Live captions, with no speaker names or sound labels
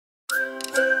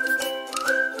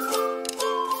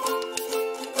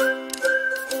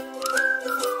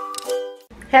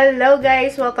Hello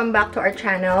guys! Welcome back to our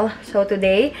channel. So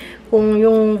today, kung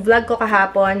yung vlog ko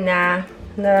kahapon na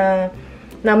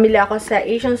namili ako sa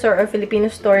Asian store or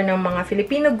Filipino store ng mga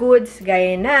Filipino goods,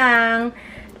 gaya ng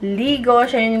ligo,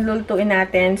 siya yung lulutuin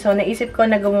natin. So naisip ko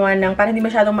na gumawa ng, para hindi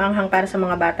masyadong maanghang para sa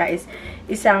mga bata, is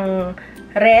isang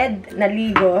red na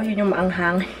ligo, yun yung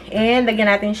maanghang. And lagyan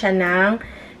natin siya ng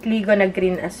ligo na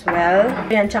green as well.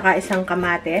 Yan, tsaka isang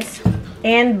kamates.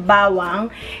 And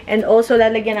bawang. And also,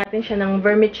 lalagyan natin siya ng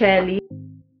vermicelli.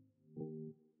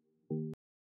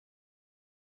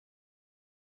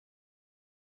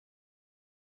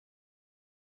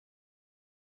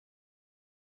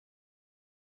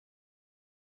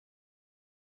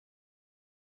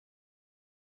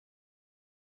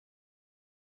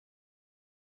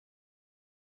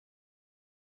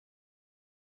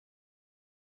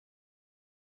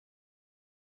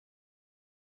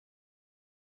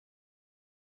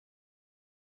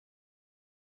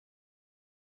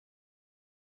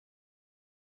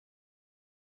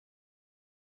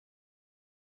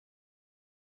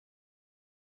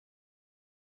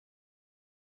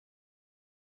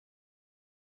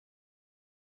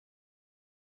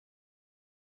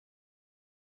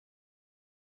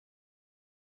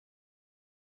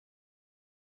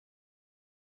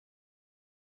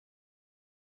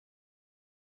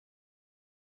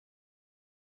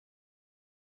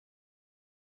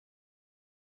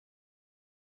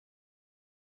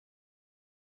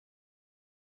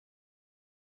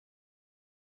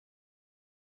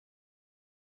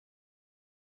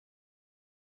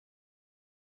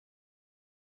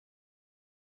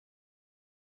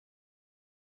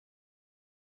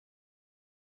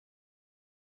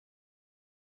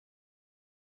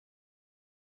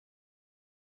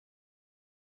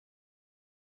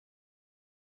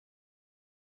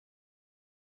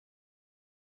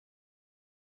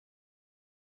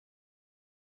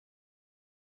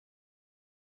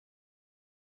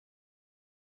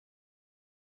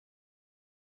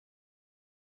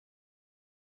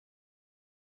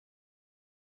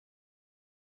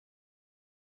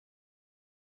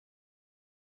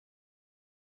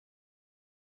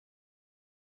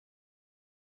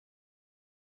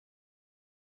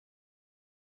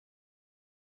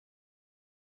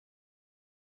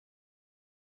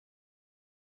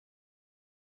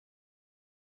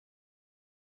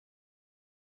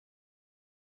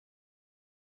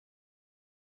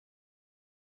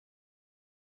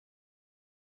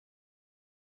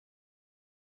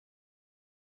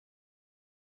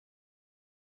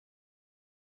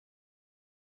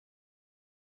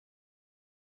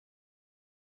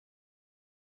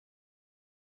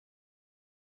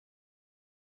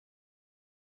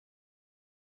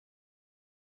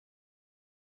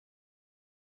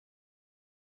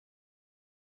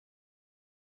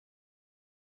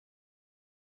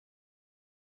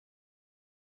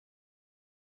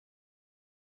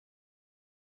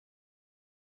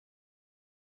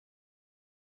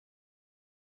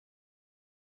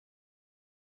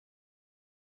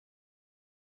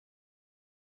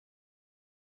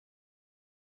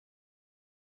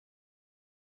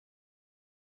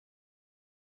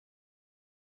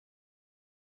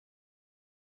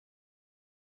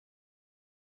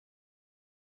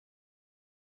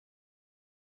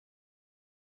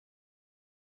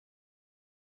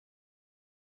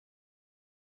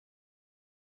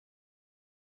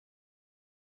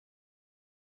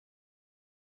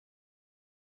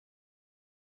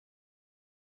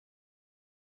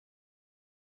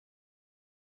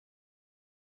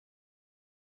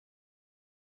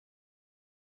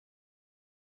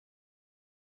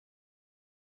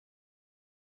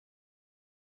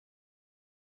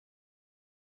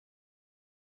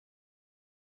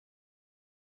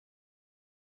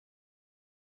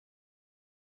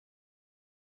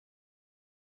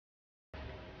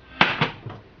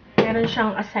 Meron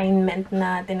siyang assignment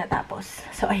na tinatapos.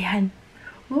 So, ayan.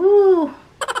 Woo!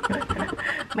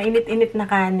 Mainit-init na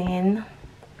kanin.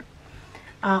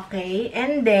 Okay.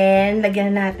 And then,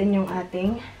 lagyan natin yung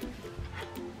ating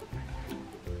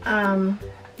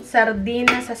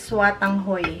sardinas sa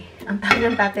swatanghoy. Ang tawag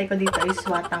ng tatay ko dito ay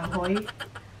swatanghoy.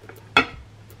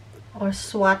 Or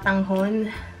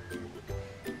swatanghon.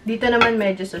 Dito naman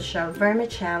medyo siya.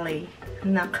 Vermicelli.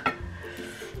 Nak.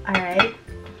 Alright.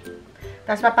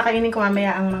 Tapos papakainin ko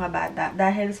mamaya ang mga bata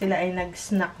dahil sila ay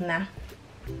nag-snack na.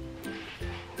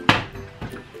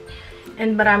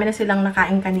 And marami na silang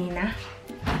nakain kanina.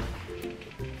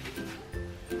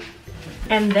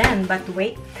 And then, but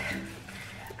wait.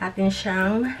 Atin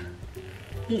siyang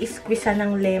i-squeeze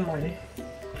ng lemon.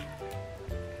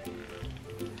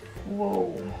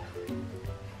 Wow.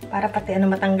 Para pati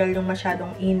matanggal yung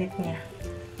masyadong init niya.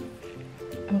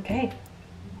 Okay.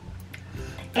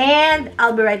 And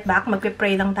I'll be right back.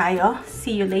 Magpe-pray lang tayo.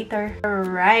 See you later.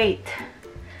 Alright.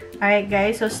 Alright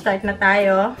guys, so start na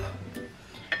tayo.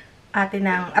 Atin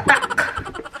ang attack!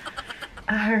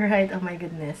 Alright, oh my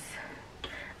goodness.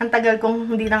 Ang tagal kong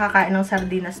hindi nakakain ng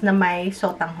sardinas na may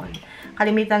sotanghon.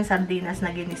 Kalimitan sardinas na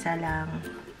ginisa lang.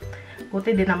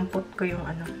 Buti dinampot ko yung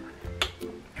ano,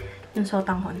 yung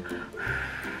sotanghon.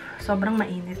 Sobrang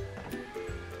mainit.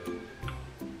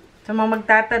 So, mga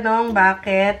magtatanong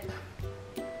bakit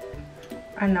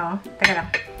teka lang.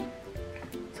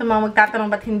 So, mga magtatanong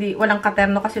ba't hindi, walang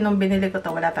katerno kasi nung binili ko to,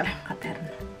 wala talagang katerno.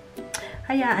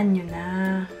 Hayaan nyo na.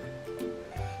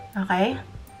 Okay?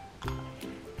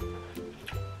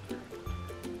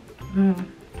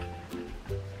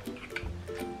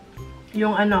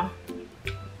 Yung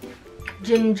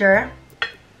ginger,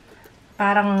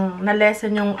 parang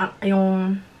nalesen yung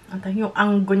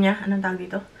anggo niya. Anong tawag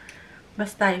dito?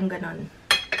 Basta yung ganon.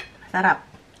 Sarap.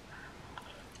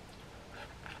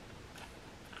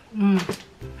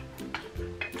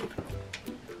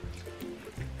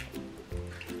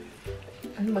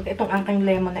 Ano ba itong aking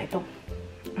lemon na ito?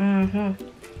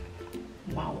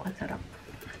 Wow, ang sarap.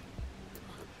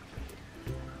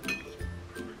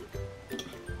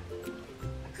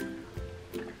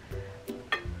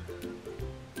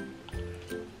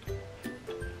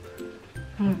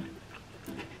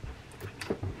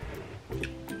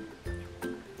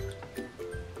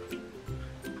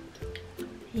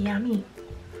 Yummy.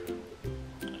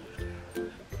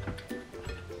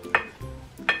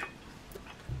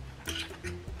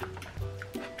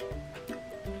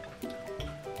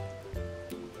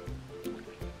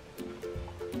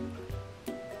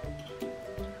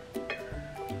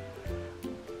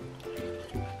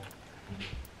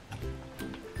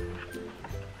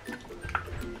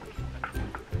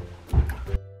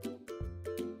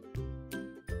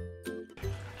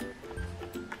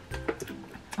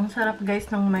 Ang sarap guys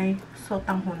ng may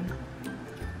sotanghon.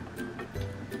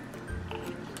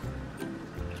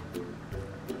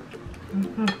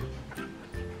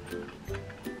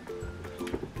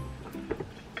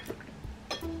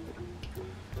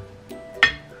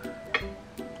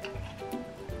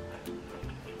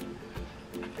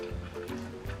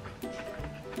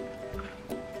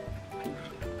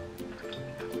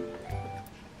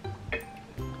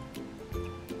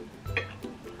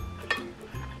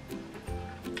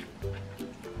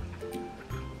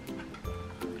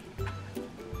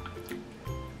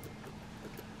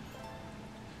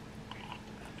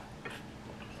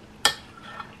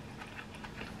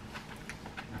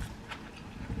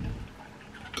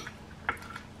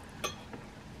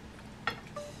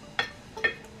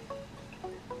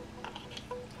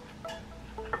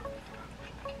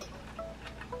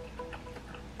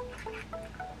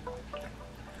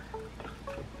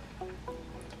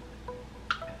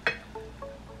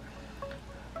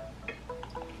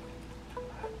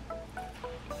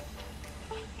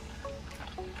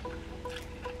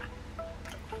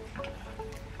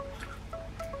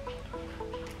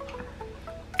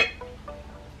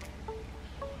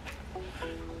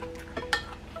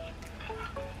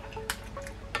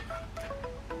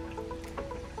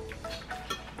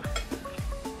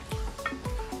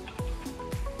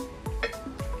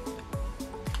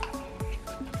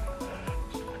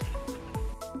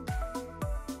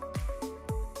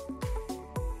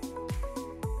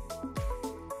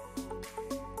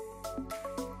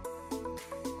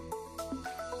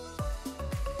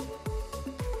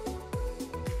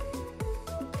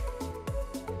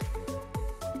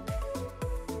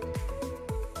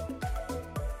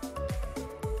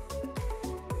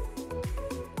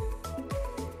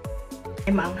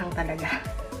 Ay, maanghang talaga.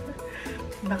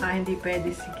 Baka hindi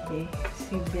pwede. Sige,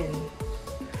 si Ben.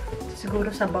 Siguro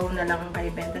sabaw na lang ang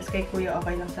kay Ben. Tapos kay Kuya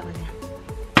okay lang sa kanya.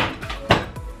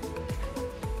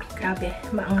 Grabe,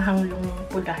 maanghang yung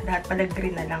pula. Dapat pala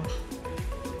green na lang.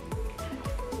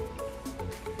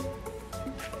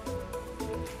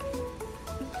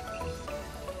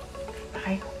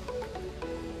 Okay.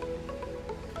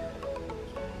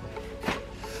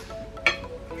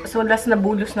 So, last na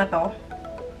bulos na to.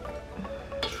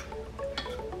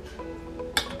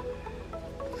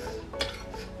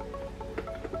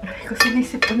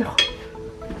 Sinisipon ako.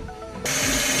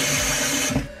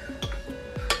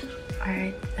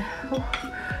 Alright. Oh,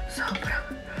 sobrang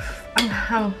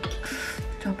anghang.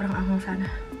 Sobrang anghang sana.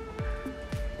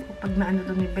 Kapag naano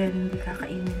doon ni Ben, hindi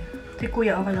kakainin. Si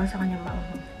Kuya okay lang sa kanya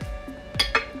maanghang.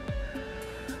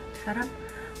 Sarap.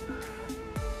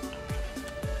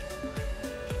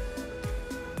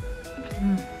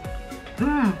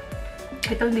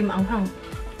 Ito hindi maanghang.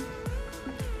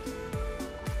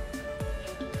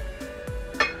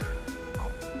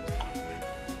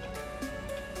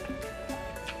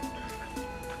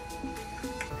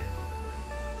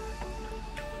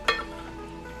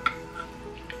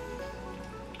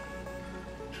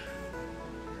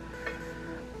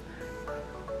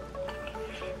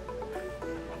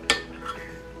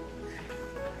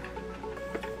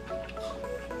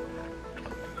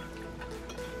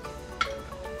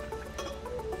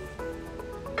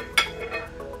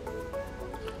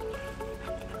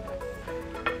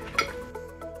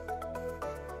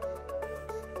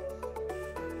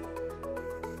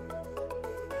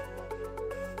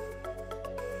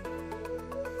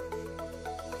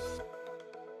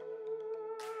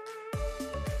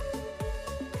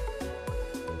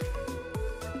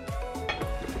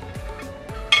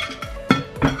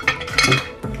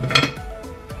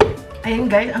 Ayun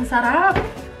guys, ang sarap!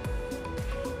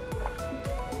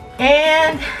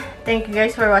 And thank you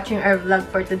guys for watching our vlog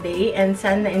for today. And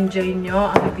sana na-enjoy nyo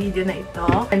ang video na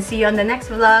ito. And see you on the next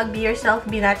vlog. Be yourself,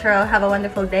 be natural. Have a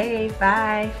wonderful day.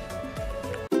 Bye!